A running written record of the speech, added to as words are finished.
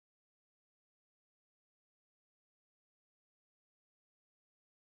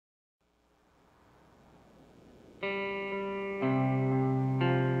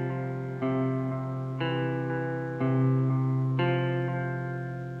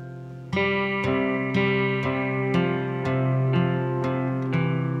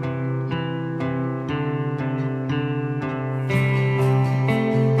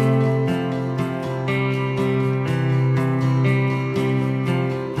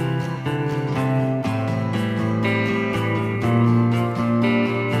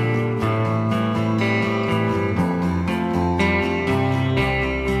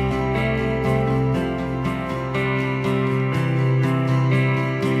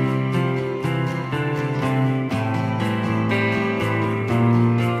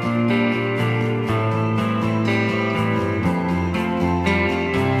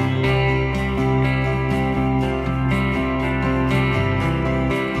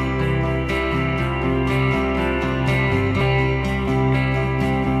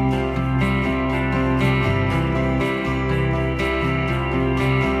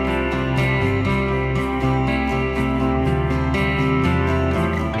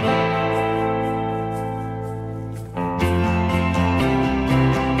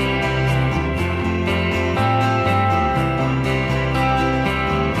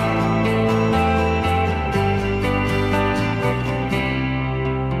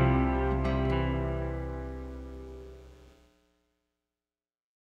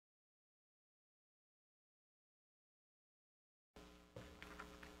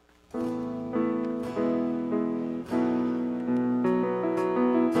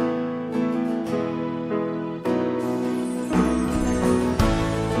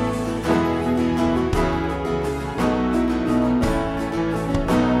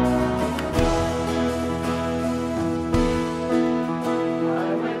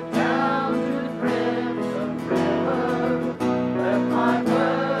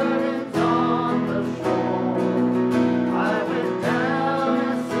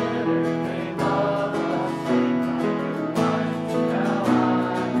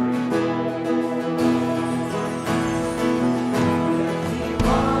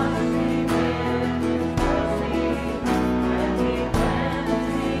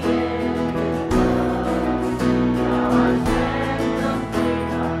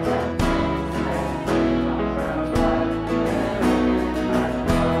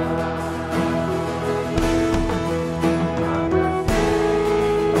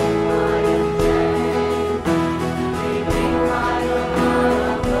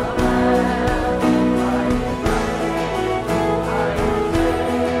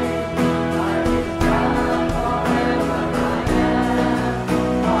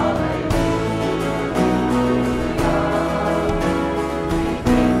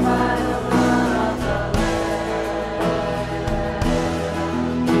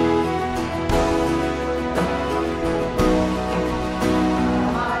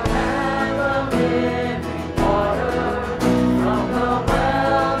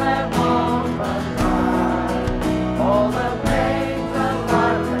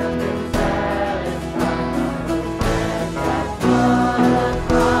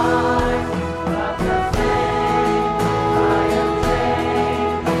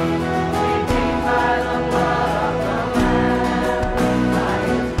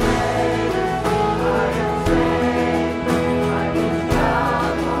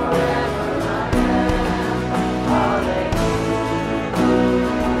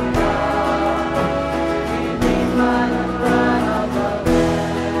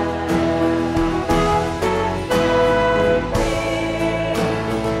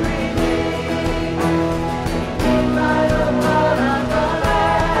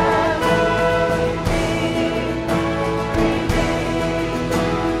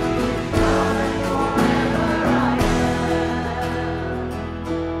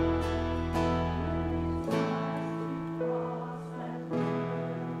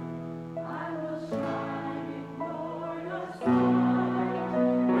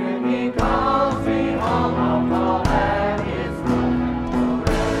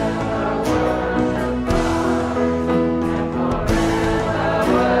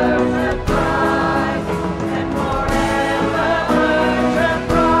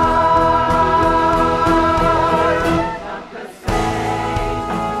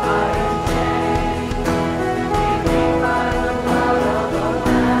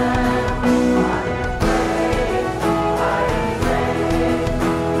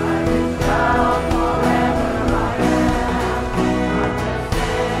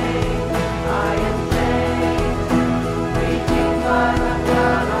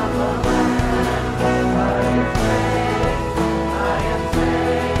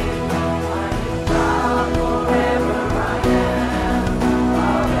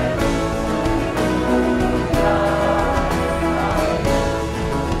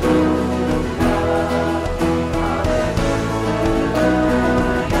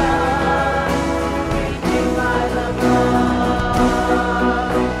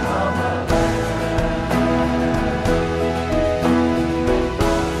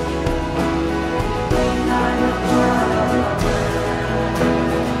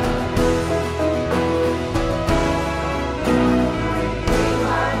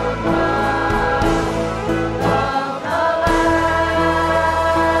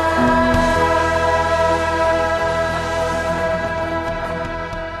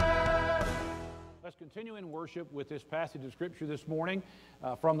worship with this passage of Scripture this morning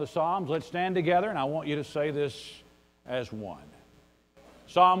from the Psalms. Let's stand together, and I want you to say this as one.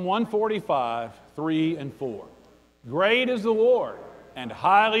 Psalm 145, 3 and 4. Great is the Lord, and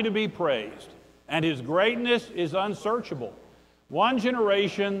highly to be praised, and His greatness is unsearchable. One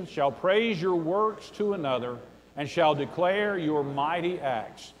generation shall praise your works to another, and shall declare your mighty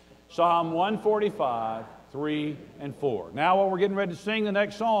acts. Psalm 145, 3 and 4. Now, while we're getting ready to sing the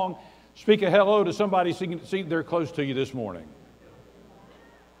next song, speak a hello to somebody seated there close to you this morning.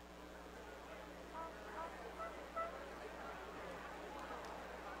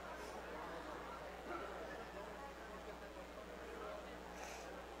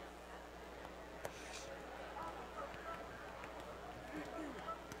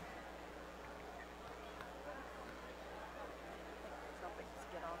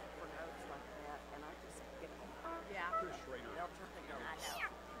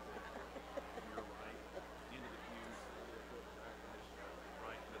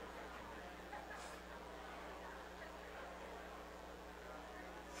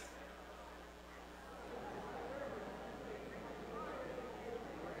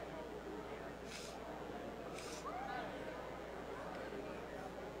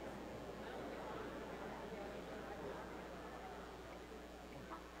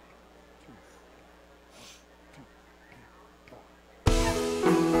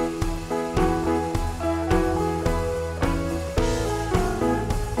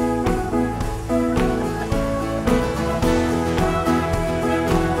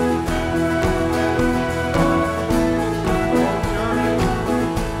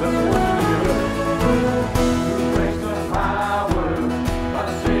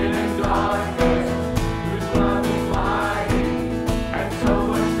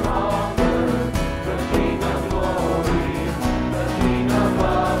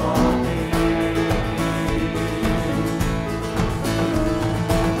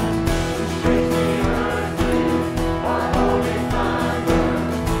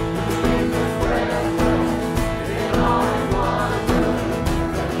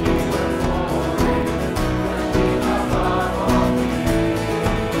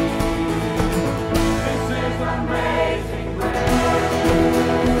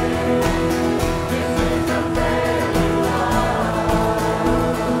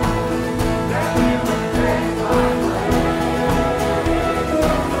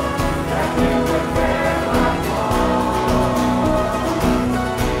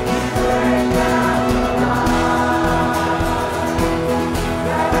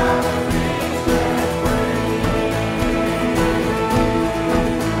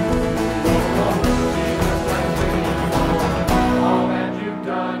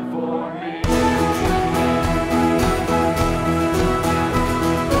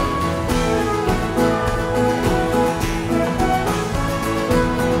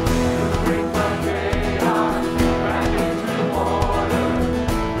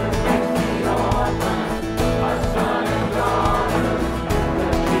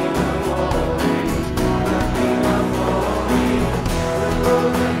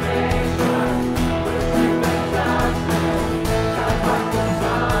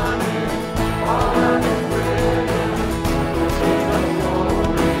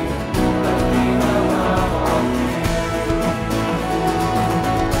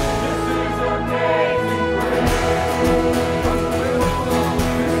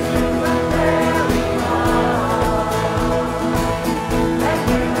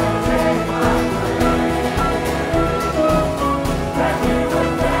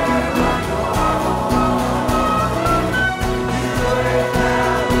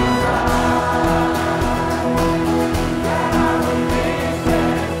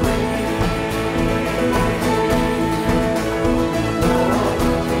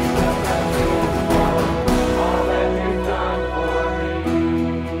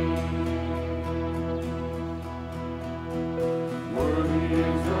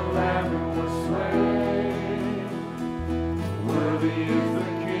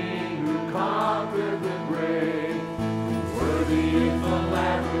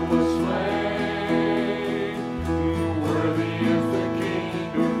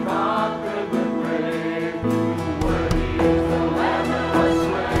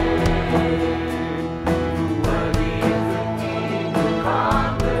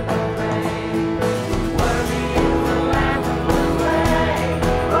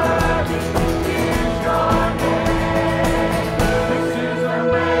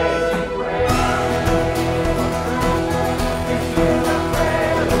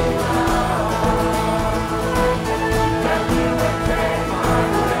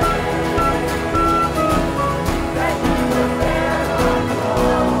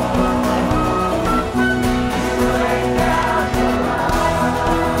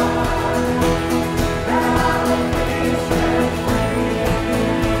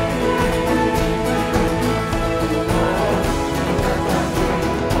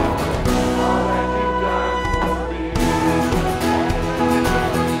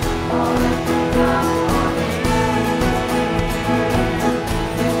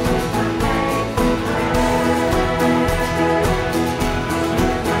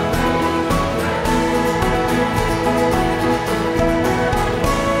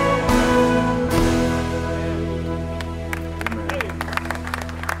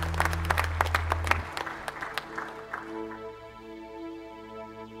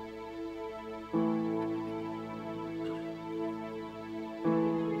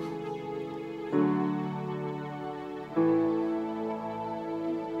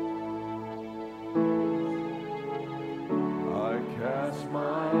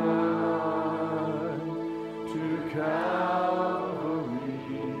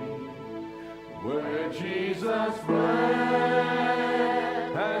 Jesus bled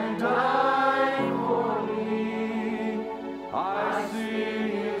and died for me. I see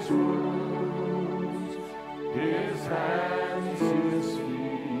his wounds, his hands, his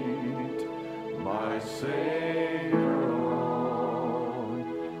feet, my Savior on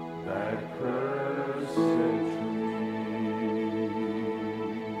that cursed tree.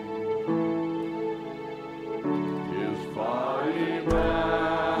 His body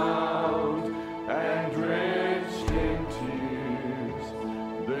bound and drenched in tears,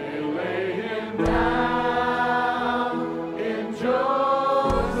 they laid him down in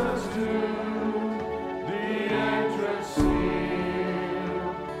Joseph's tomb. The entrance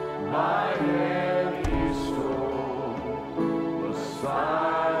sealed by heavy stone,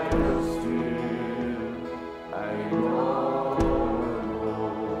 Messiah still and all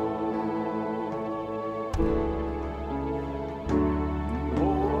alone.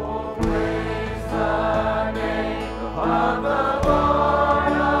 Oh, praise the name of the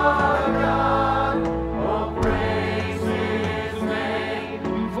Lord our God. Oh, praise his name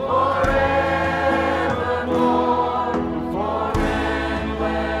forevermore. For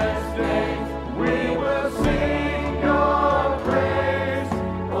endless days we will sing your praise,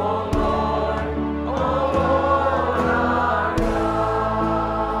 O Lord, our God.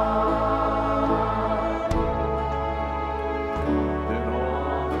 Then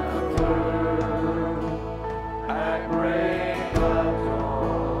on the third, at break of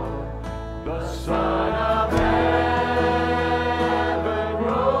dawn, the Son of Heaven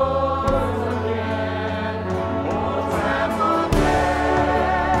rose again. Oh, tremble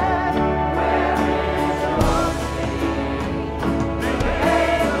dead, where is your sting? The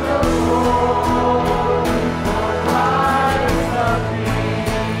angel of the Lord, for Christ the King.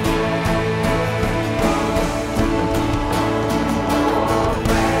 Oh,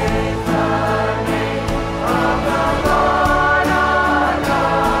 praise the name of the Lord our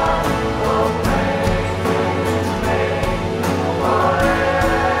God. Oh, praise his name forevermore.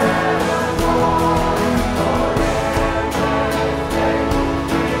 For endless days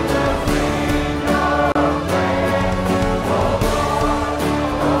we will sing your praise, O Lord,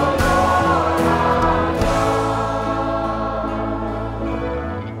 our God.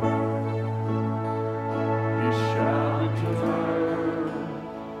 He shall return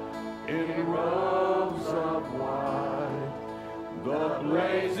in robes of white. The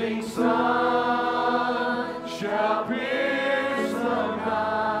blazing sun shall pierce the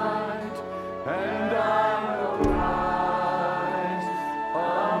night, and I will rise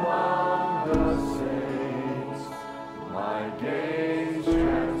among the saints, my gaze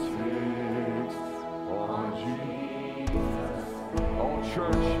transfixed on Jesus. Oh,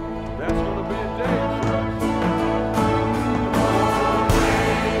 church, that's going to be a day, church.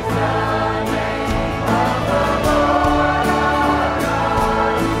 Praise the name of the Lord our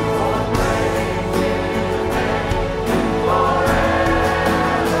God. Oh, praise his name forevermore. For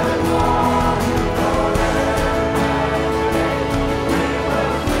endless days we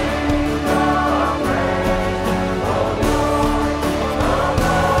will sing your praise, O Lord, our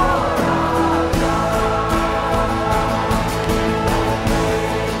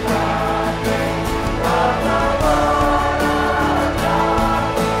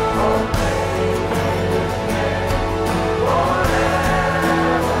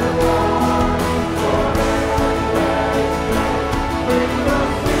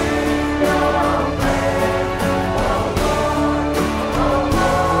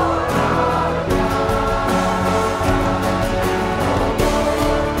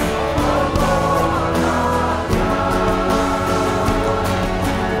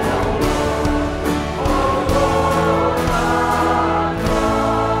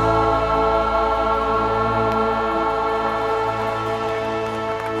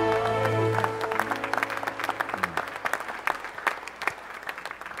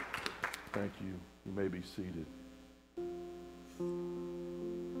Thank you. You may be seated.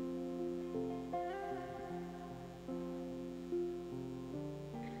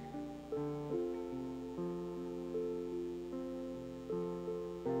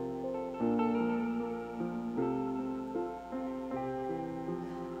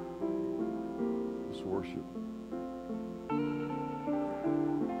 Let's worship.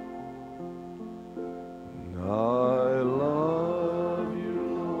 I love you,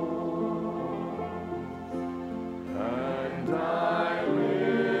 Lord, and I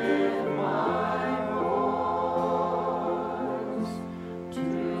lift my voice to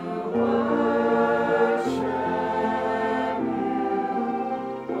worship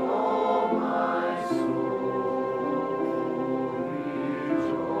you, oh my soul,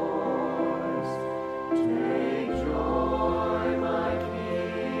 rejoice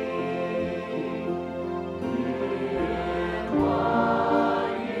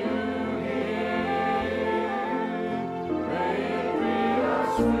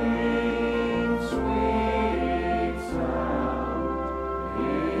sweet, sweet sound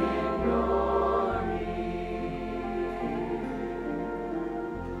in your ear.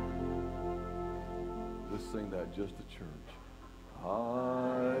 Let's sing that just to church.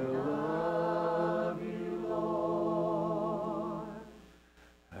 I love you, Lord,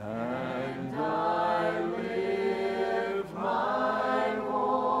 and I lift my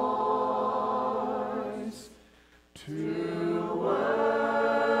voice to worship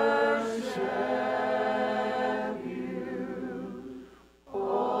you,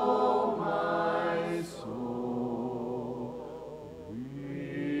 oh my soul,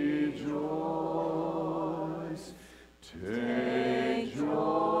 rejoice. Take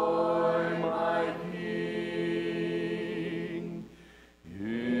joy, my King,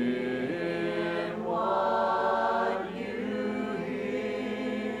 in what you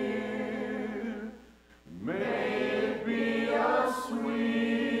hear. May it be a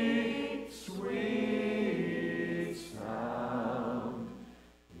sweet, sweet sound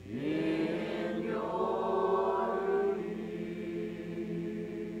in your ear.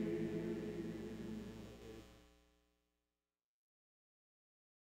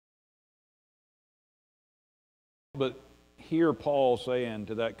 But hear Paul saying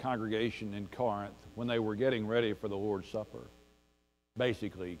to that congregation in Corinth when they were getting ready for the Lord's Supper,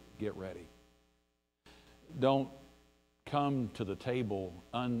 basically, get ready. Don't come to the table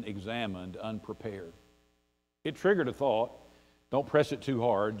unexamined, unprepared. It triggered a thought. Don't press it too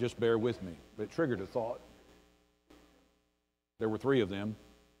hard, just bear with me. But it triggered a thought. There were 3 of them,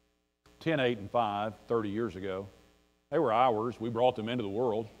 10, 8, and 5, 30 years ago. They were ours. We brought them into the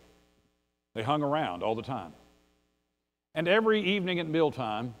world. They hung around all the time. And every evening at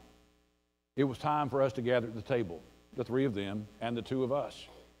mealtime, it was time for us to gather at the table, the 3 of them and the 2 of us.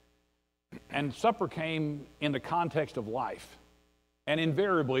 And supper came in the context of life. And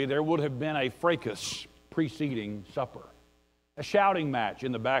invariably, there would have been a fracas preceding supper, a shouting match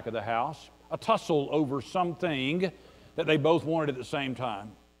in the back of the house, a tussle over something that they both wanted at the same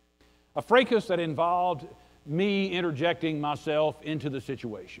time, a fracas that involved me interjecting myself into the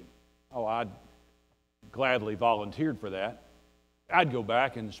situation. Oh, I'd gladly volunteered for that. I'd go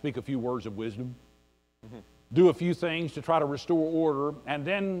back and speak a few words of wisdom, do a few things to try to restore order, and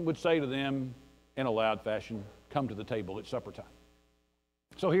then would say to them in a loud fashion, come to the table, it's supper time.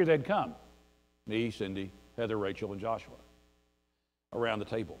 So here they'd come, me, Cindy, Heather, Rachel, and Joshua, around the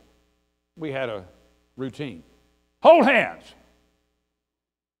table. We had a routine. Hold hands!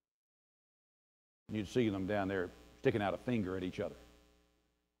 You'd see them down there sticking out a finger at each other.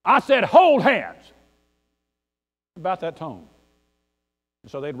 I said, hold hands! About that tone.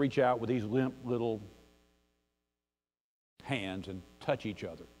 So they'd reach out with these limp little hands and touch each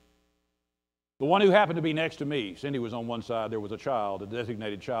other. The one who happened to be next to me, Cindy was on one side, there was a child, a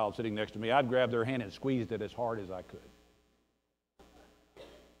designated child sitting next to me. I'd grab their hand and squeezed it as hard as I could.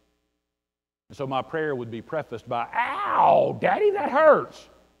 And so my prayer would be prefaced by, ow, Daddy, that hurts.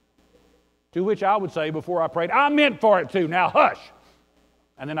 To which I would say before I prayed, I meant for it to, now hush.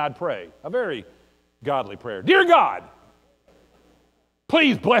 And then I'd pray, a very godly prayer. Dear God,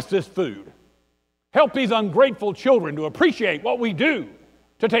 please bless this food. Help these ungrateful children to appreciate what we do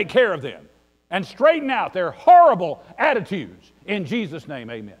to take care of them and straighten out their horrible attitudes. In Jesus'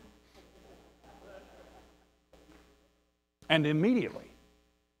 name, amen. And immediately,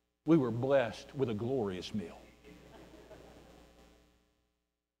 we were blessed with a glorious meal.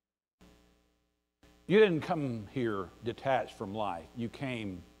 You didn't come here detached from life. You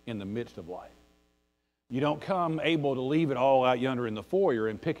came in the midst of life. You don't come able to leave it all out yonder in the foyer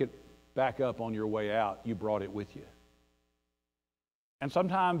and pick it back up on your way out. You brought it with you. And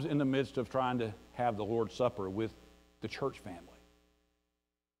sometimes in the midst of trying to have the Lord's Supper with the church family,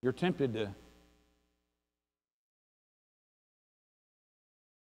 you're tempted to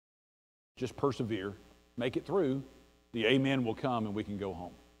just persevere, make it through. The amen will come and we can go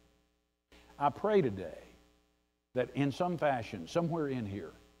home. I pray today that in some fashion, somewhere in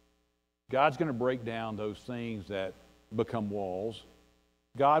here, God's going to break down those things that become walls.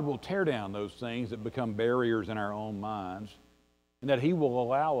 God will tear down those things that become barriers in our own minds, and that He will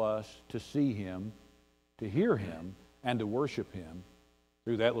allow us to see Him, to hear Him, and to worship Him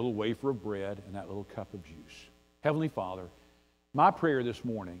through that little wafer of bread and that little cup of juice. Heavenly Father, my prayer this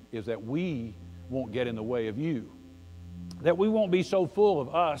morning is that we won't get in the way of You, that we won't be so full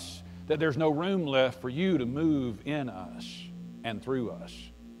of us that there's no room left for You to move in us and through us.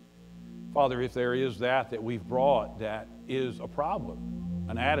 Father, if there is that we've brought that is a problem,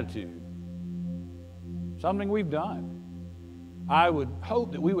 an attitude, something we've done, I would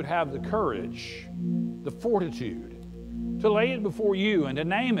hope that we would have the courage, the fortitude to lay it before you and to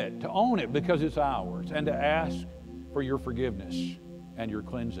name it, to own it because it's ours, and to ask for your forgiveness and your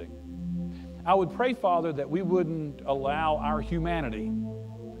cleansing. I would pray, Father, that we wouldn't allow our humanity,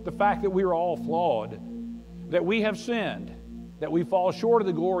 the fact that we are all flawed, that we have sinned, that we fall short of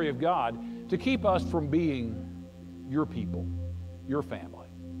the glory of God, to keep us from being your people, your family.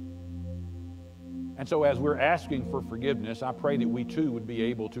 And so as we're asking for forgiveness, I pray that we too would be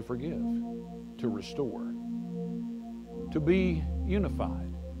able to forgive, to restore, to be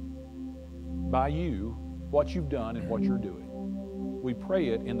unified by you, what you've done and what you're doing. We pray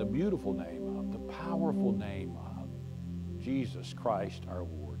it in the beautiful name of, the powerful name of Jesus Christ our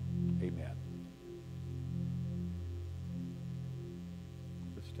Lord. Amen.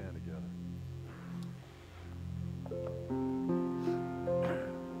 Let's stand together.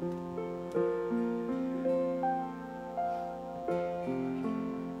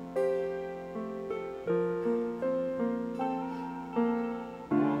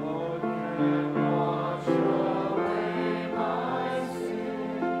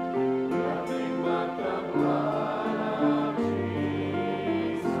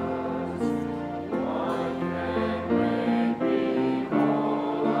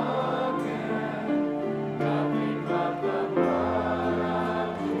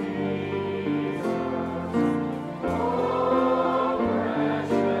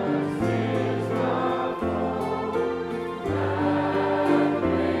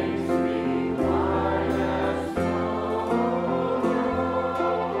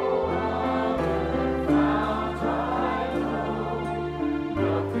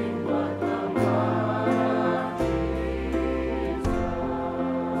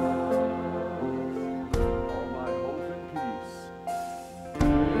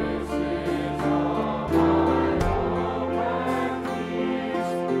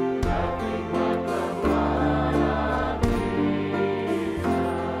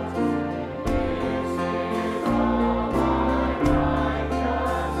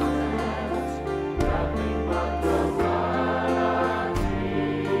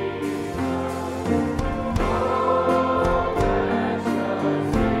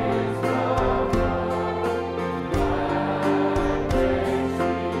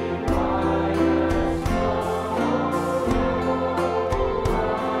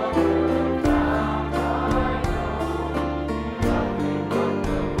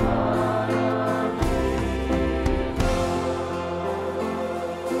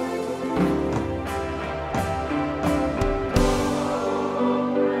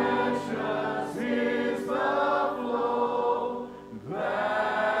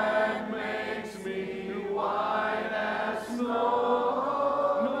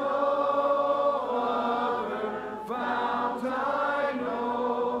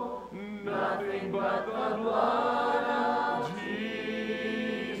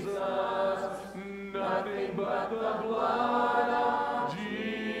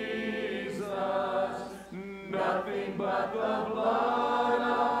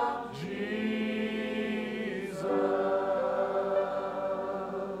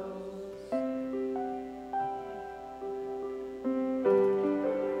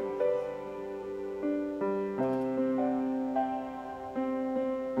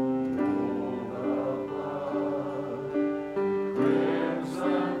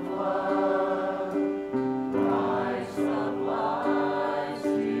 Crimson flood, rise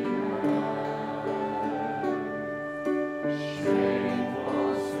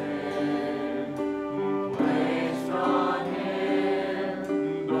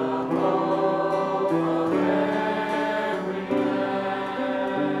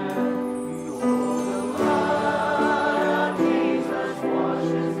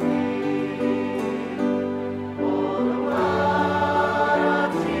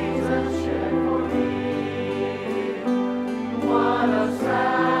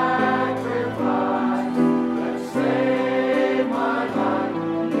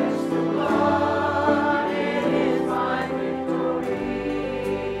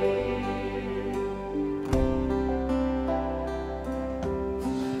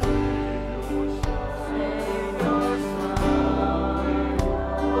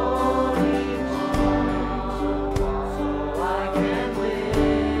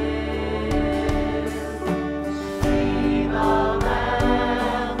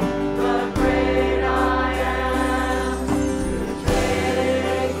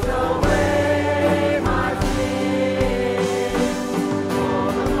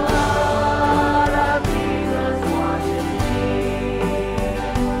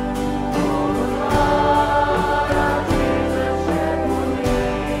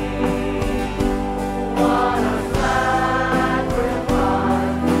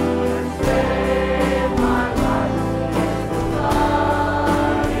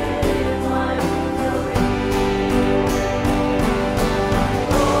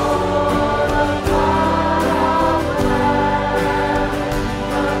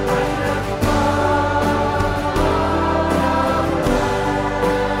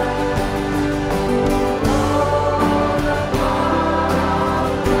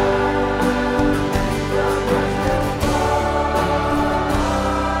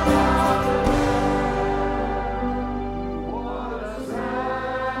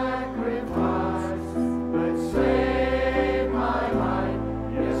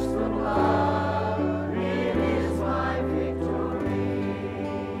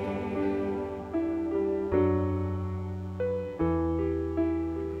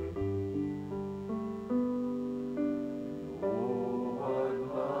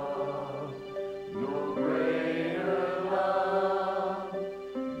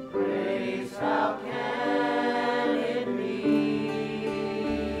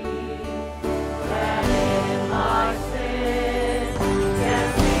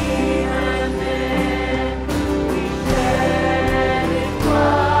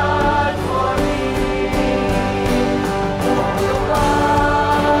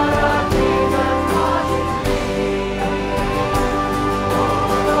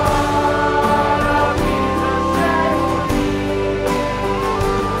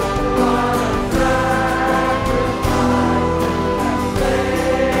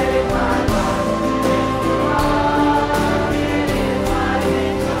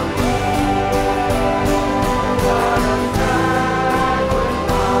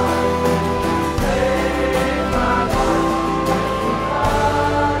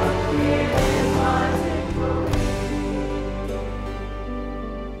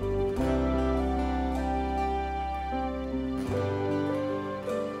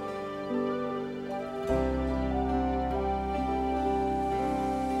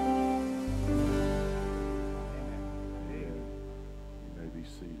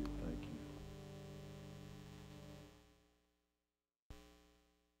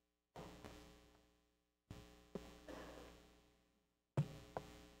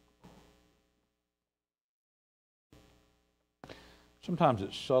Sometimes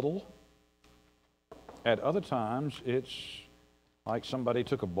it's subtle. At other times, it's like somebody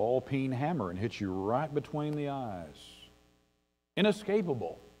took a ball-peen hammer and hit you right between the eyes.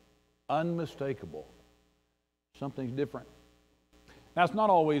 Inescapable, unmistakable. Something's different. Now, it's not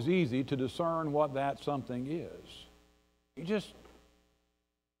always easy to discern what that something is. You just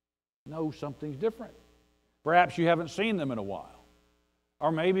know something's different. Perhaps you haven't seen them in a while.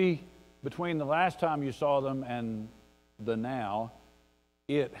 Or maybe between the last time you saw them and the now,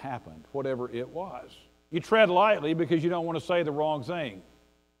 it happened, whatever it was. You tread lightly because you don't want to say the wrong thing.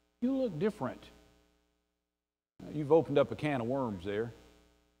 You look different. You've opened up a can of worms there.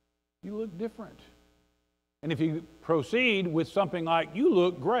 You look different. And if you proceed with something like, you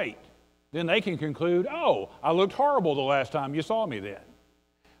look great, then they can conclude, oh, I looked horrible the last time you saw me then.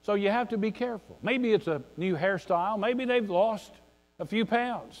 So you have to be careful. Maybe it's a new hairstyle. Maybe they've lost a few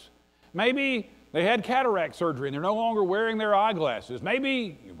pounds. Maybe they had cataract surgery and they're no longer wearing their eyeglasses.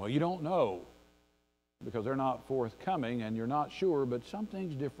 Maybe, well, you don't know because they're not forthcoming and you're not sure, but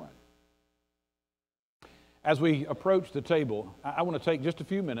something's different. As we approach the table, I want to take just a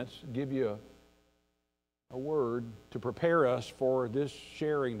few minutes, give you a word to prepare us for this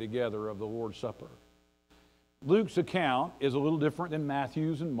sharing together of the Lord's Supper. Luke's account is a little different than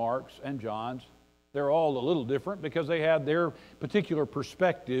Matthew's and Mark's and John's. They're all a little different because they had their particular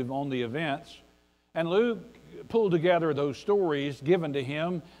perspective on the events. And Luke pulled together those stories given to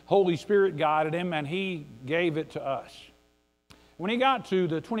him. Holy Spirit guided him, and he gave it to us. When he got to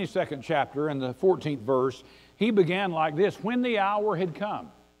the 22nd chapter and the 14th verse, he began like this: when the hour had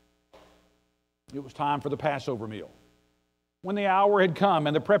come, it was time for the Passover meal. When the hour had come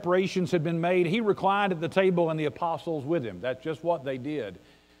and the preparations had been made, he reclined at the table and the apostles with him. That's just what they did.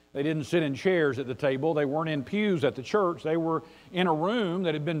 They didn't sit in chairs at the table. They weren't in pews at the church. They were in a room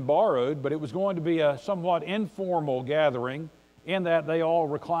that had been borrowed, but it was going to be a somewhat informal gathering in that they all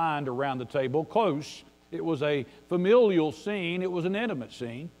reclined around the table close. It was a familial scene. It was an intimate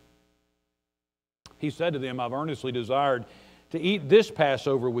scene. He said to them, I've earnestly desired to eat this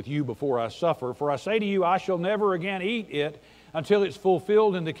Passover with you before I suffer. For I say to you, I shall never again eat it until it's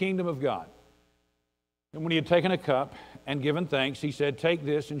fulfilled in the kingdom of God. And when he had taken a cup and given thanks, he said, take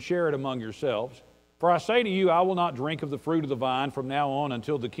this and share it among yourselves. For I say to you, I will not drink of the fruit of the vine from now on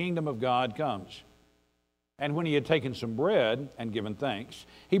until the kingdom of God comes. And when he had taken some bread and given thanks,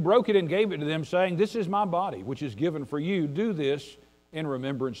 he broke it and gave it to them, saying, this is my body, which is given for you. Do this in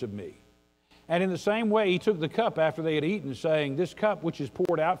remembrance of me. And in the same way, he took the cup after they had eaten, saying, this cup which is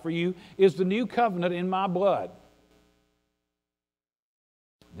poured out for you is the new covenant in my blood.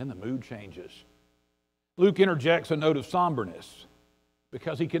 Then the mood changes. Luke interjects a note of somberness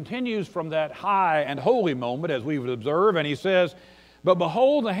because he continues from that high and holy moment, as we would observe, and he says, but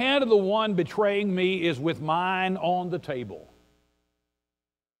behold, the hand of the one betraying me is with mine on the table.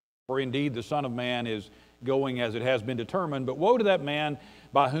 For indeed the Son of Man is going as it has been determined, but woe to that man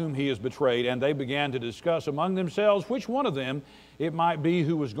by whom he is betrayed. And they began to discuss among themselves which one of them it might be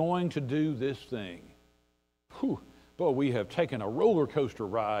who was going to do this thing. Whew, boy, we have taken a roller coaster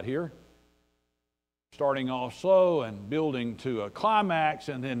ride here. Starting off slow and building to a climax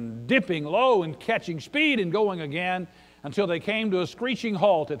and then dipping low and catching speed and going again until they came to a screeching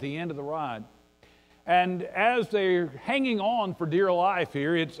halt at the end of the ride. And as they're hanging on for dear life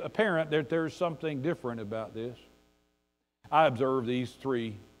here, it's apparent that there's something different about this. I observe these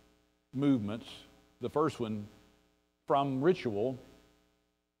three movements. The first one, from ritual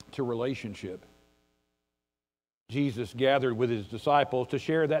to relationship. Jesus gathered with his disciples to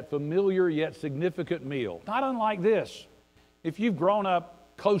share that familiar yet significant meal. Not unlike this. If you've grown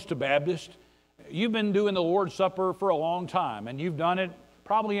up close to Baptist, you've been doing the Lord's Supper for a long time, and you've done it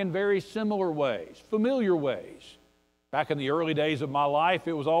probably in very similar ways, familiar ways. Back in the early days of my life,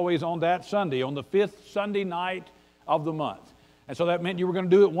 it was always on that Sunday, on the 5th Sunday night of the month. And so that meant you were going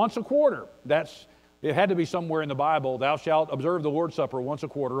to do it once a quarter. It had to be somewhere in the Bible, thou shalt observe the Lord's Supper once a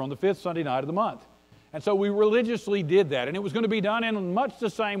quarter on the 5th Sunday night of the month. And so we religiously did that, and it was going to be done in much the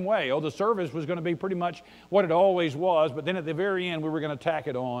same way. The service was going to be pretty much what it always was, but then at the very end we were going to tack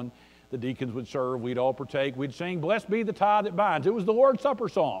it on. The deacons would serve, we'd all partake, we'd sing, blessed be the tie that binds. It was the Lord's Supper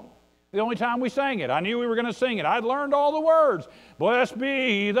song. The only time we sang it. I knew we were going to sing it. I'd learned all the words. Blessed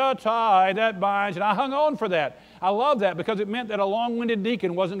be the tie that binds. And I hung on for that. I love that because it meant that a long-winded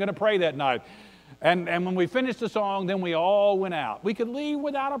deacon wasn't going to pray that night. And when we finished the song, then we all went out. We could leave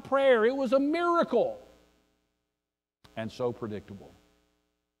without a prayer. It was a miracle. And so predictable.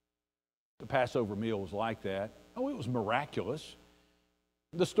 The Passover meal was like that. Oh, it was miraculous.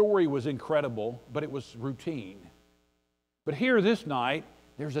 The story was incredible, but it was routine. But here this night,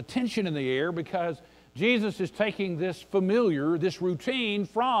 there's a tension in the air because Jesus is taking this familiar, this routine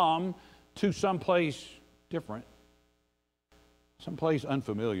to someplace different, someplace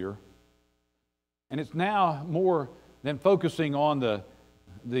unfamiliar. And it's now more than focusing on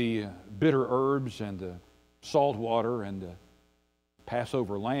the bitter herbs and the salt water and the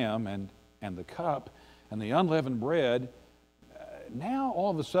Passover lamb and the cup and the unleavened bread. Now,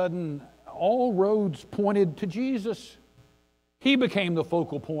 all of a sudden, all roads pointed to Jesus. He became the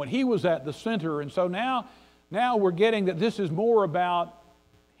focal point. He was at the center. And so now we're getting that this is more about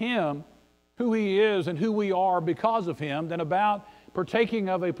Him, who He is and who we are because of Him, than about partaking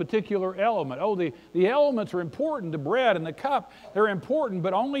of a particular element. Oh, the elements are important, the bread and the cup. They're important,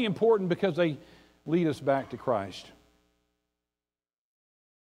 but only important because they lead us back to Christ.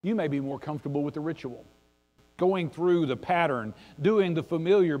 You may be more comfortable with the ritual, going through the pattern, doing the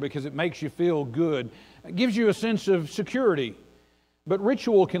familiar because it makes you feel good. It gives you a sense of security. But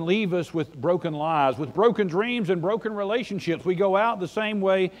ritual can leave us with broken lives, with broken dreams and broken relationships. We go out the same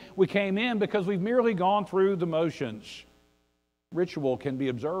way we came in because we've merely gone through the motions. Ritual can be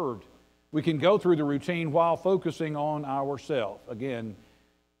observed. We can go through the routine while focusing on ourselves. Again,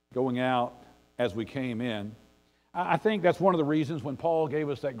 going out as we came in. I think that's one of the reasons when Paul gave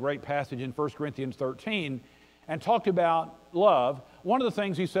us that great passage in 1 Corinthians 13 and talked about love, one of the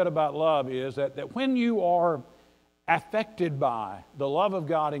things he said about love is that when you are affected by the love of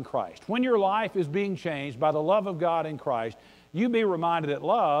God in Christ, when your life is being changed by the love of God in Christ, you be reminded that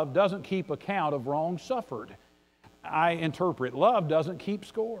love doesn't keep account of wrong suffered. I interpret love doesn't keep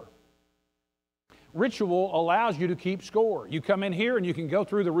score. Ritual allows you to keep score. You come in here and you can go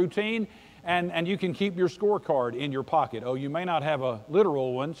through the routine and you can keep your scorecard in your pocket. Oh, you may not have a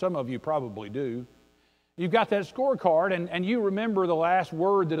literal one. Some of you probably do. You've got that scorecard and you remember the last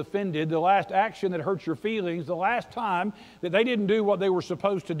word that offended, the last action that hurt your feelings, the last time that they didn't do what they were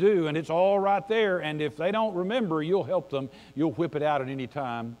supposed to do, and it's all right there. And if they don't remember, you'll help them. You'll whip it out at any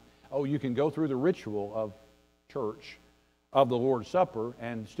time. Oh, you can go through the ritual of church, of the Lord's Supper,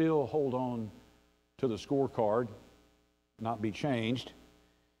 and still hold on to the scorecard, not be changed.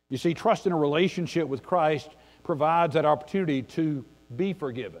 You see, trust in a relationship with Christ provides that opportunity to be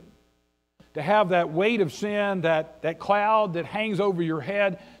forgiven, to have that weight of sin, that cloud that hangs over your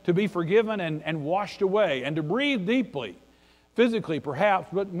head, to be forgiven and washed away, and to breathe deeply, physically perhaps,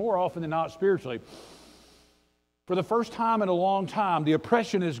 but more often than not spiritually. For the first time in a long time, the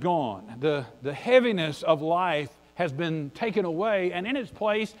oppression is gone. The heaviness of life has been taken away, and in its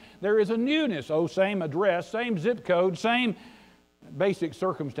place, there is a newness. Oh, same address, same zip code, same basic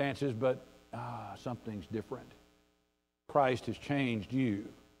circumstances, but something's different. Christ has changed you,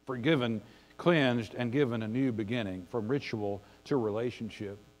 forgiven, cleansed, and given a new beginning from ritual to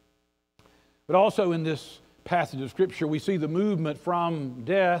relationship. But also in this passage of Scripture, we see the movement from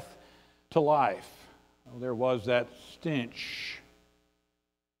death to life. Oh, there was that stench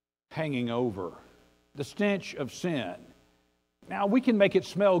hanging over, the stench of sin. Now, we can make it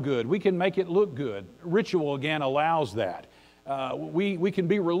smell good. We can make it look good. Ritual, again, allows that. We can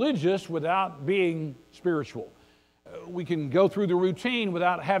be religious without being spiritual. We can go through the routine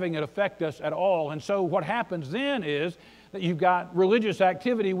without having it affect us at all. And so what happens then is that you've got religious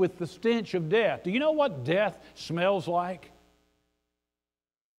activity with the stench of death. Do you know what death smells like?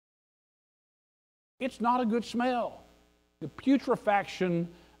 It's not a good smell. The putrefaction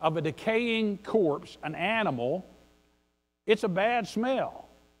of a decaying corpse, an animal, it's a bad smell.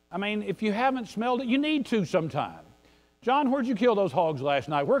 I mean, if you haven't smelled it, you need to sometime. John, where'd you kill those hogs last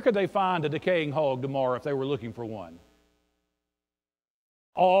night? Where could they find a decaying hog tomorrow if they were looking for one?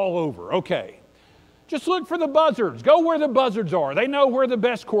 All over. Okay. Just look for the buzzards. Go where the buzzards are. They know where the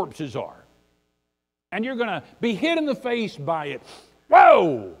best corpses are. And you're going to be hit in the face by it.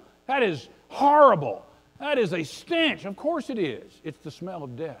 Whoa! That is horrible. That is a stench. Of course it is. It's the smell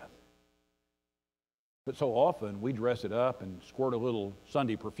of death. But so often we dress it up and squirt a little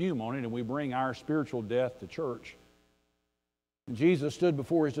Sunday perfume on it, and we bring our spiritual death to church. And Jesus stood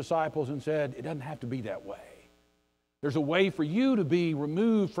before His disciples and said, it doesn't have to be that way. There's a way for you to be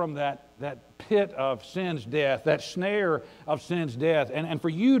removed from that pit of sin's death, that snare of sin's death, and for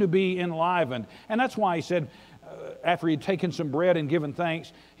you to be enlivened. And that's why He said, after He had taken some bread and given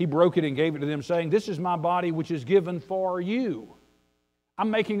thanks, He broke it and gave it to them, saying, this is my body which is given for you. I'm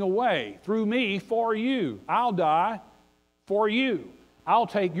making a way through me for you. I'll die for you. I'll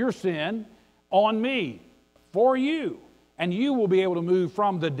take your sin on me for you. And you will be able to move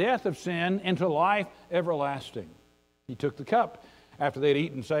from the death of sin into life everlasting. He took the cup after they had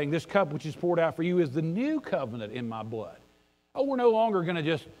eaten, saying, this cup which is poured out for you is the new covenant in my blood. Oh, we're no longer going to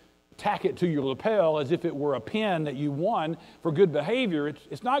just tack it to your lapel as if it were a pin that you won for good behavior.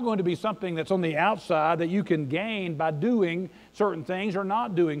 It's not going to be something that's on the outside that you can gain by doing certain things or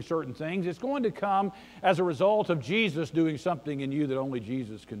not doing certain things. It's going to come as a result of Jesus doing something in you that only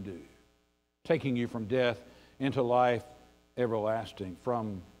Jesus can do, taking you from death into life everlasting,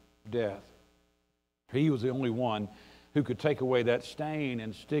 from death. He was the only one who could take away that stain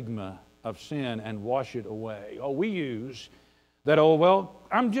and stigma of sin and wash it away. Oh, we use that, oh, well,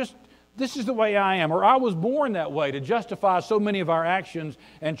 this is the way I am, or I was born that way, to justify so many of our actions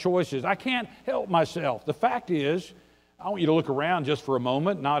and choices. I can't help myself. The fact is, I want you to look around just for a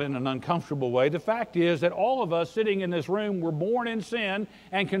moment, not in an uncomfortable way. The fact is that all of us sitting in this room were born in sin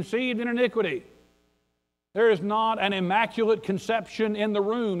and conceived in iniquity. There is not an immaculate conception in the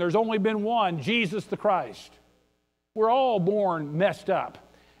room. There's only been one, Jesus the Christ. We're all born messed up.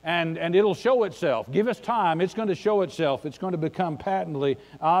 And it'll show itself. Give us time. It's going to show itself. It's going to become patently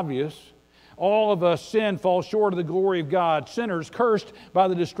obvious. All of us sin, fall short of the glory of God. Sinners cursed by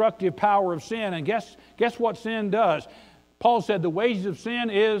the destructive power of sin. And guess what sin does? Paul said the wages of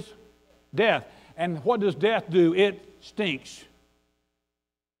sin is death. And what does death do? It stinks.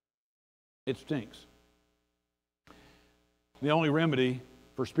 It stinks. The only remedy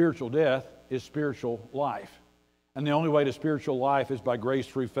for spiritual death is spiritual life. And the only way to spiritual life is by grace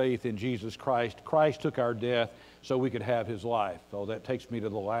through faith in Jesus Christ. Christ took our death so we could have His life. So that takes me to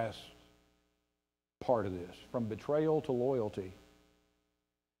the last part of this, from betrayal to loyalty.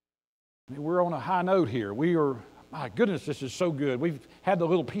 I mean, we're on a high note here. We are, my goodness, this is so good. We've had the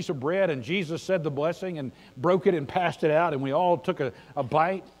little piece of bread, and Jesus said the blessing and broke it and passed it out, and we all took a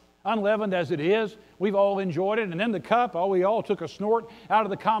bite. Unleavened as it is, we've all enjoyed it. And then the cup, we all took a snort out of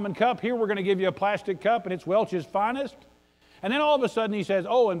the common cup. Here we're going to give you a plastic cup, and it's Welch's finest. And then all of a sudden he says,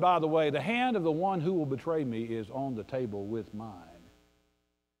 oh, and by the way, the hand of the one who will betray me is on the table with mine.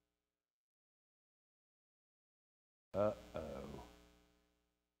 Uh-oh.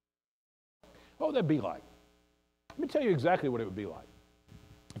 What would that be like? Let me tell you exactly what it would be like.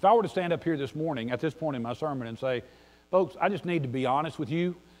 If I were to stand up here this morning, at this point in my sermon, and say, folks, I just need to be honest with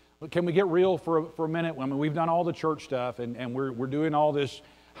you. Can we get real for a minute? I mean, we've done all the church stuff, and we're doing all this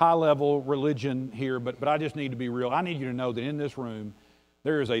high-level religion here, but I just need to be real. I need you to know that in this room,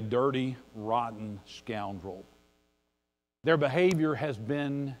 there is a dirty, rotten scoundrel. Their behavior has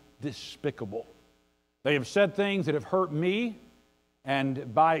been despicable. They have said things that have hurt me,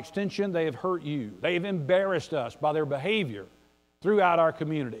 and by extension, they have hurt you. They have embarrassed us by their behavior throughout our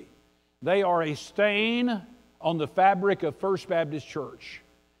community. They are a stain on the fabric of First Baptist Church.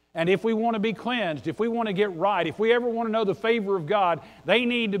 And if we want to be cleansed, if we want to get right, if we ever want to know the favor of God, they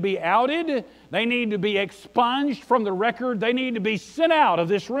need to be outed. They need to be expunged from the record. They need to be sent out of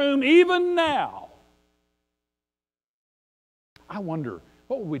this room even now. I wonder,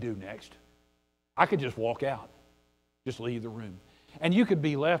 what would we do next? I could just walk out, just leave the room. And you could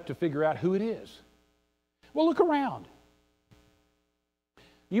be left to figure out who it is. Well, look around.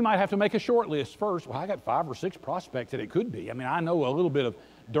 You might have to make a short list first. Well, I got 5 or 6 prospects that it could be. I mean, I know a little bit of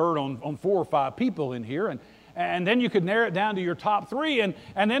dirt on 4 or 5 people in here. And then you could narrow it down to your top 3.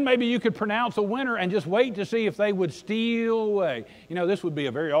 And then maybe you could pronounce a winner and just wait to see if they would steal away. You know, this would be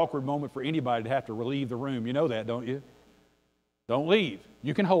a very awkward moment for anybody to have to relieve the room. You know that, don't you? Don't leave.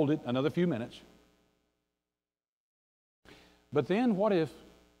 You can hold it another few minutes. But then what if,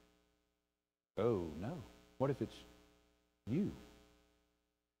 oh no, what if it's you?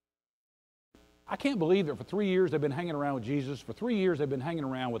 I can't believe that for 3 years they've been hanging around with Jesus. For 3 years they've been hanging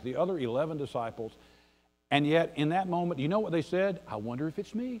around with the other 11 disciples. And yet in that moment, you know what they said? I wonder if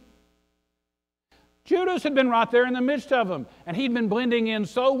it's me. Judas had been right there in the midst of them. And he'd been blending in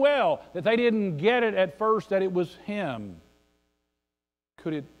so well that they didn't get it at first that it was him.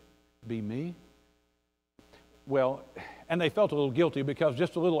 Could it be me? Well, and they felt a little guilty because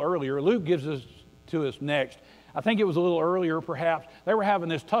just a little earlier, Luke gives us to us next. I think it was a little earlier perhaps. They were having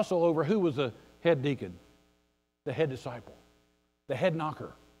this tussle over who was the head deacon, the head disciple, the head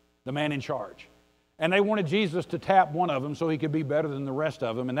knocker, the man in charge. And they wanted Jesus to tap one of them so he could be better than the rest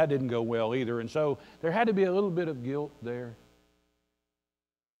of them, and that didn't go well either. And so there had to be a little bit of guilt there.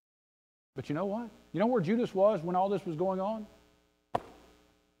 But you know what? You know where Judas was when all this was going on?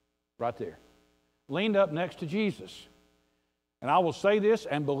 Right there. Leaned up next to Jesus. And I will say this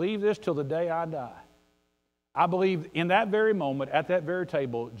and believe this till the day I die. I believe in that very moment, at that very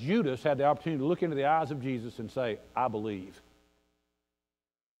table, Judas had the opportunity to look into the eyes of Jesus and say, I believe.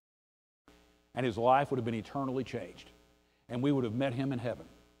 And his life would have been eternally changed. And we would have met him in heaven.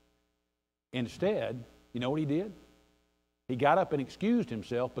 Instead, you know what he did? He got up and excused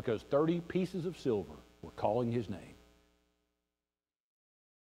himself because 30 pieces of silver were calling his name.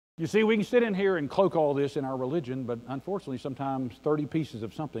 You see, we can sit in here and cloak all this in our religion, but unfortunately sometimes 30 pieces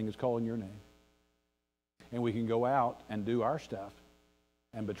of something is calling your name. And we can go out and do our stuff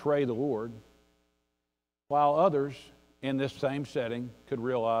and betray the Lord, while others in this same setting could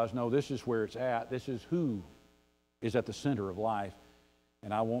realize, no, this is where it's at. This is who is at the center of life,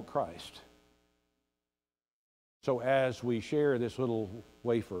 and I want Christ. So as we share this little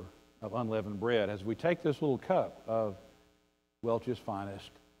wafer of unleavened bread, as we take this little cup of Welch's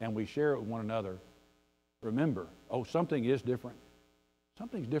Finest and we share it with one another, remember, oh, something is different.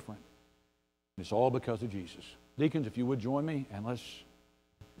 Something's different. It's all because of Jesus. Deacons, if you would join me, and let's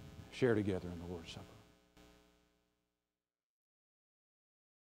share together in the Lord's Supper.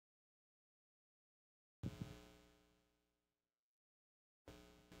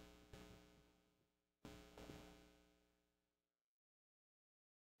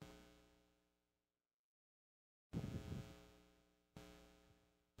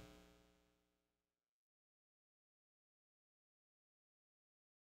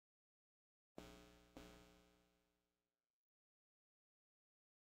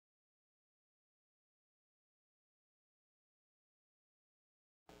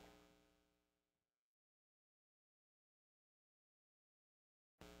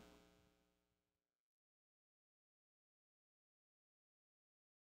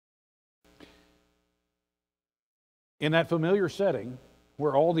 In that familiar setting,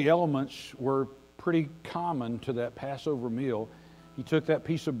 where all the elements were pretty common to that Passover meal, he took that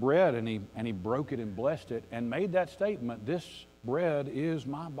piece of bread and he broke it and blessed it and made that statement, this bread is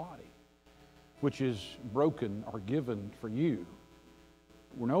my body, which is broken or given for you.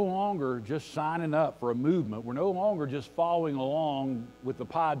 We're no longer just signing up for a movement. We're no longer just following along with the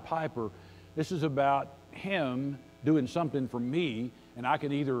Pied Piper. This is about him doing something for me, and I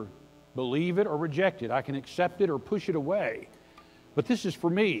can either believe it or reject it. I can accept it or push it away. But this is for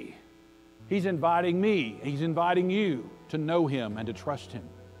me. He's inviting me. He's inviting you to know him and to trust him.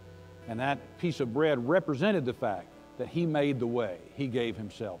 And that piece of bread represented the fact that he made the way. He gave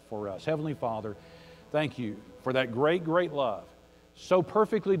himself for us. Heavenly Father, thank you for that great, great love, so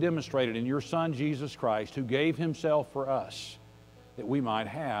perfectly demonstrated in your Son, Jesus Christ, who gave himself for us that we might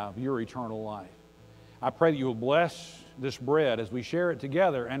have your eternal life. I pray that you will bless this bread as we share it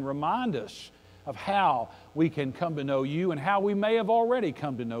together and remind us of how we can come to know you and how we may have already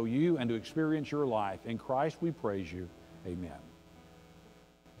come to know you and to experience your life. In Christ we praise you. Amen.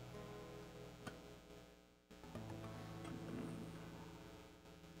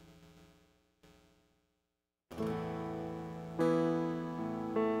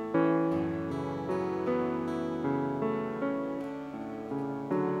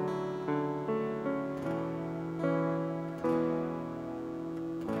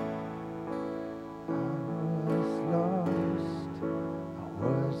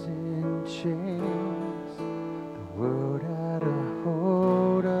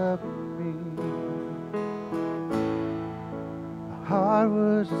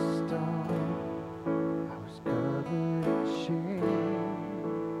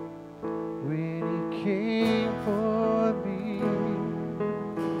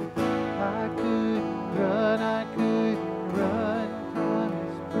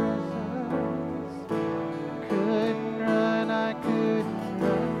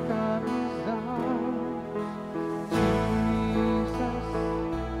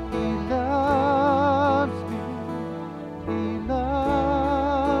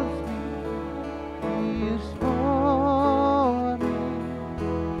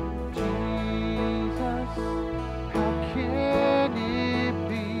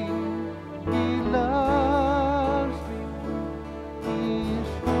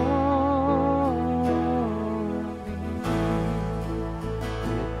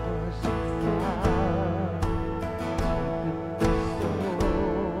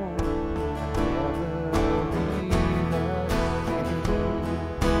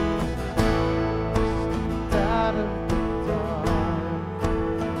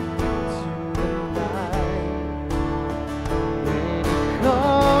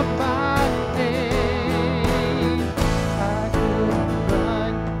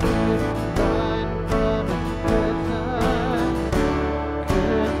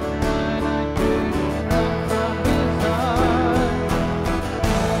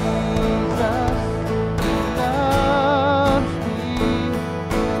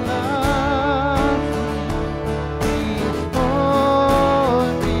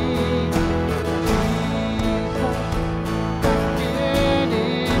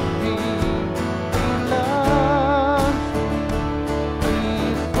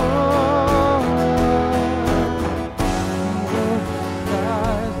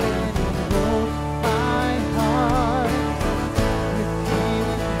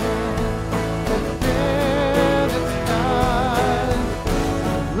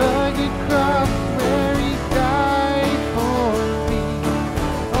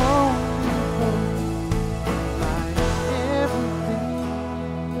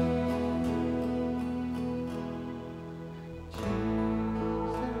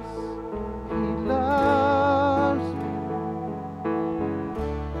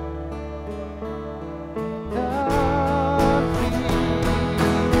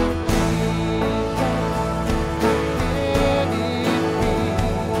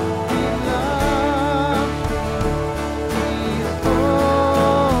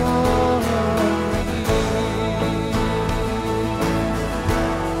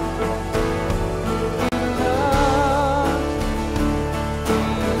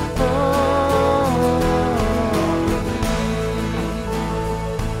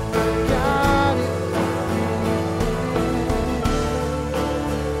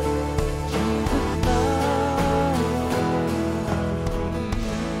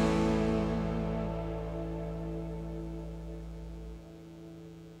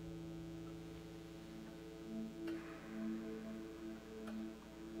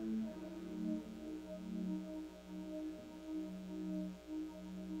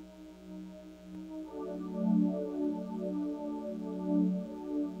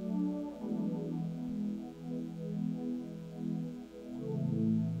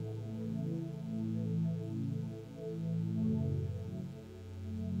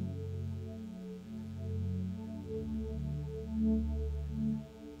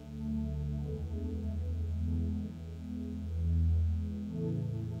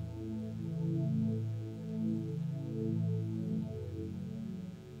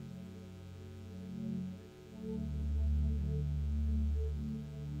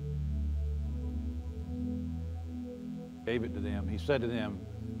 gave it to them. He said to them,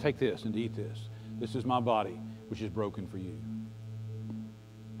 take this and eat this. This is my body, which is broken for you.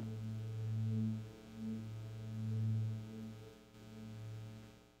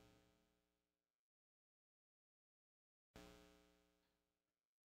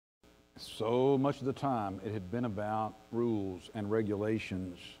 So much of the time, it had been about rules and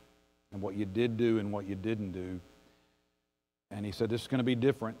regulations and what you did do and what you didn't do. And he said, this is going to be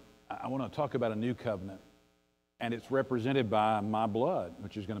different. I want to talk about a new covenant. And it's represented by my blood,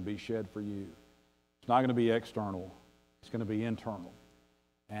 which is going to be shed for you. It's not going to be external. It's going to be internal.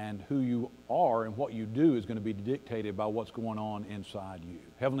 And who you are and what you do is going to be dictated by what's going on inside you.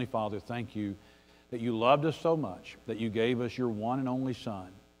 Heavenly Father, thank you that you loved us so much, that you gave us your one and only Son,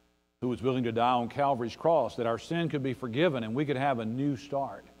 who was willing to die on Calvary's cross, that our sin could be forgiven and we could have a new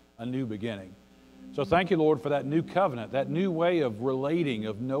start, a new beginning. So thank you, Lord, for that new covenant, that new way of relating,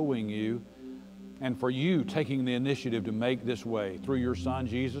 of knowing you, and for you taking the initiative to make this way through your Son,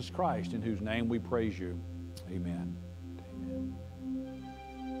 Jesus Christ, in whose name we praise you. Amen.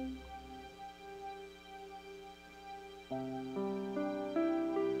 Amen.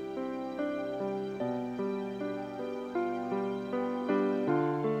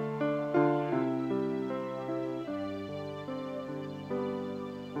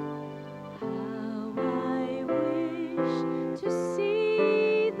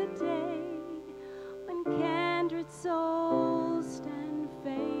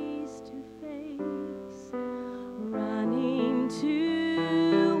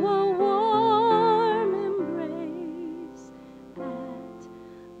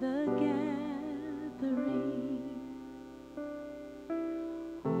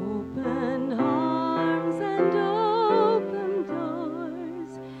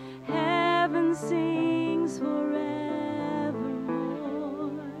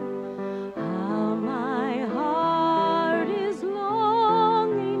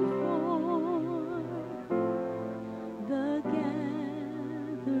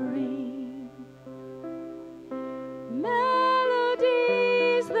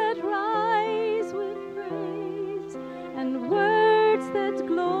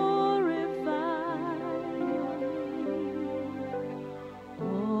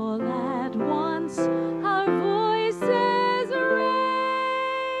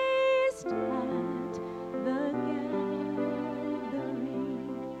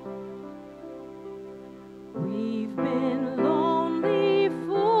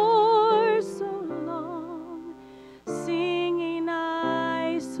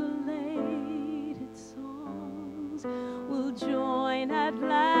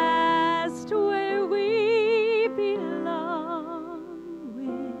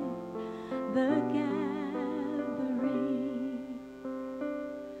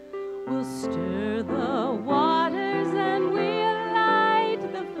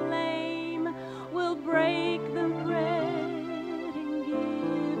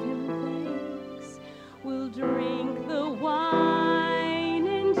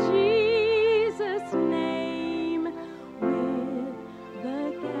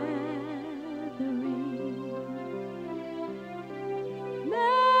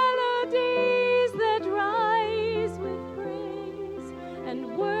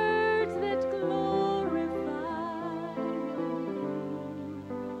 And words that glorify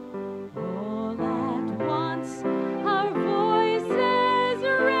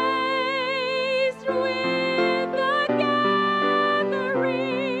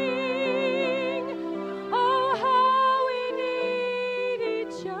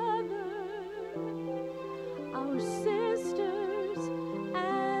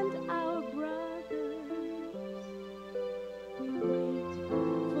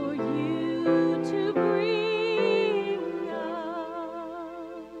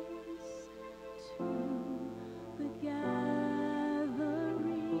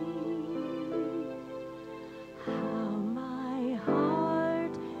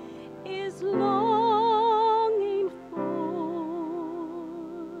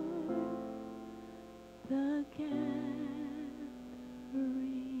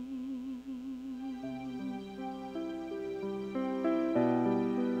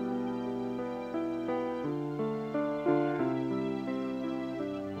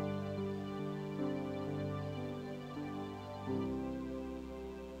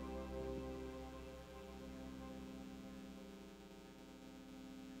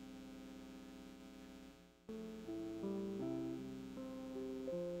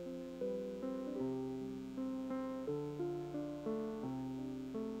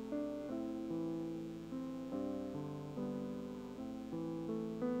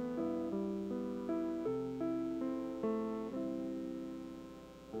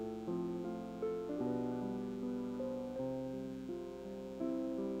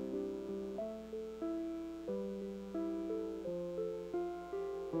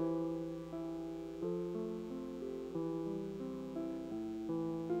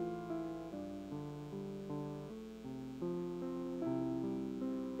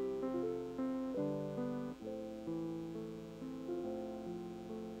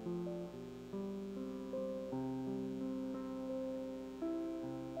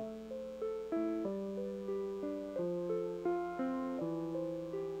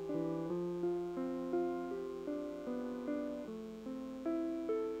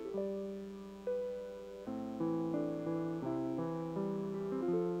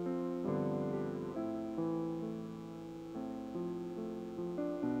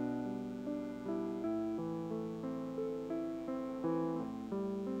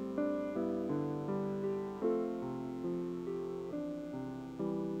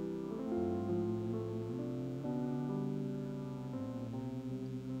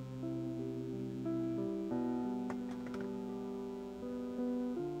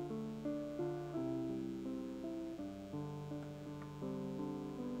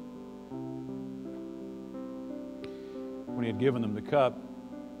had given them the cup,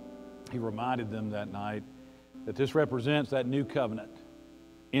 he reminded them that night that this represents that new covenant,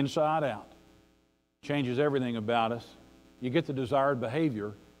 inside out. Changes everything about us. You get the desired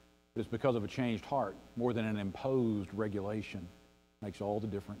behavior, but it's because of a changed heart more than an imposed regulation. Makes all the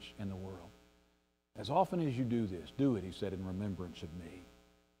difference in the world. As often as you do this, do it, he said, in remembrance of me.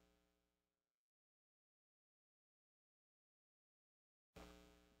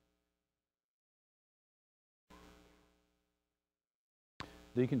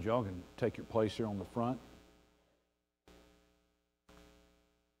 Deacons, y'all can take your place here on the front.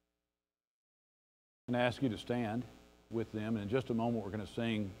 I'm going to ask you to stand with them. And in just a moment, we're going to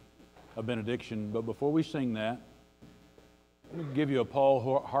sing a benediction. But before we sing that, I'm going to give you a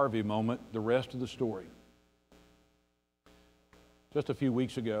Paul Harvey moment, the rest of the story. Just a few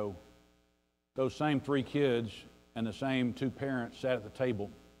weeks ago, those same 3 kids and the same 2 parents sat at the table.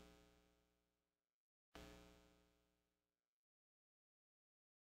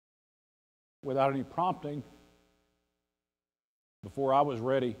 Without any prompting, before I was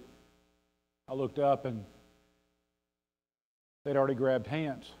ready, I looked up and they'd already grabbed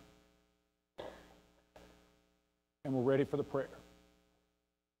hands and were ready for the prayer.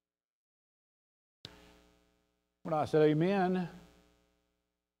 When I said amen,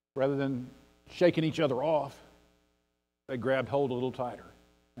 rather than shaking each other off, they grabbed hold a little tighter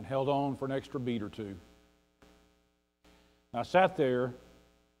and held on for an extra beat or two. I sat there,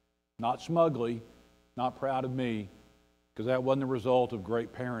 not smugly, not proud of me, because that wasn't the result of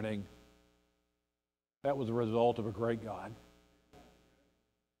great parenting. That was the result of a great God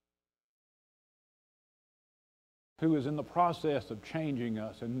who is in the process of changing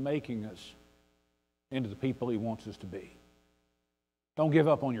us and making us into the people he wants us to be. Don't give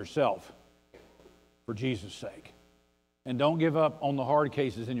up on yourself for Jesus' sake. And don't give up on the hard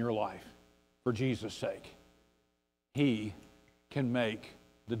cases in your life for Jesus' sake. He can make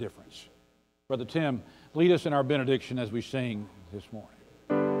the difference. Brother Tim, lead us in our benediction as we sing this morning.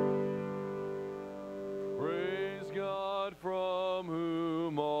 Praise God from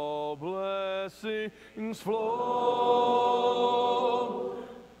whom all blessings flow.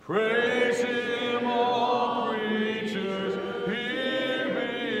 Praise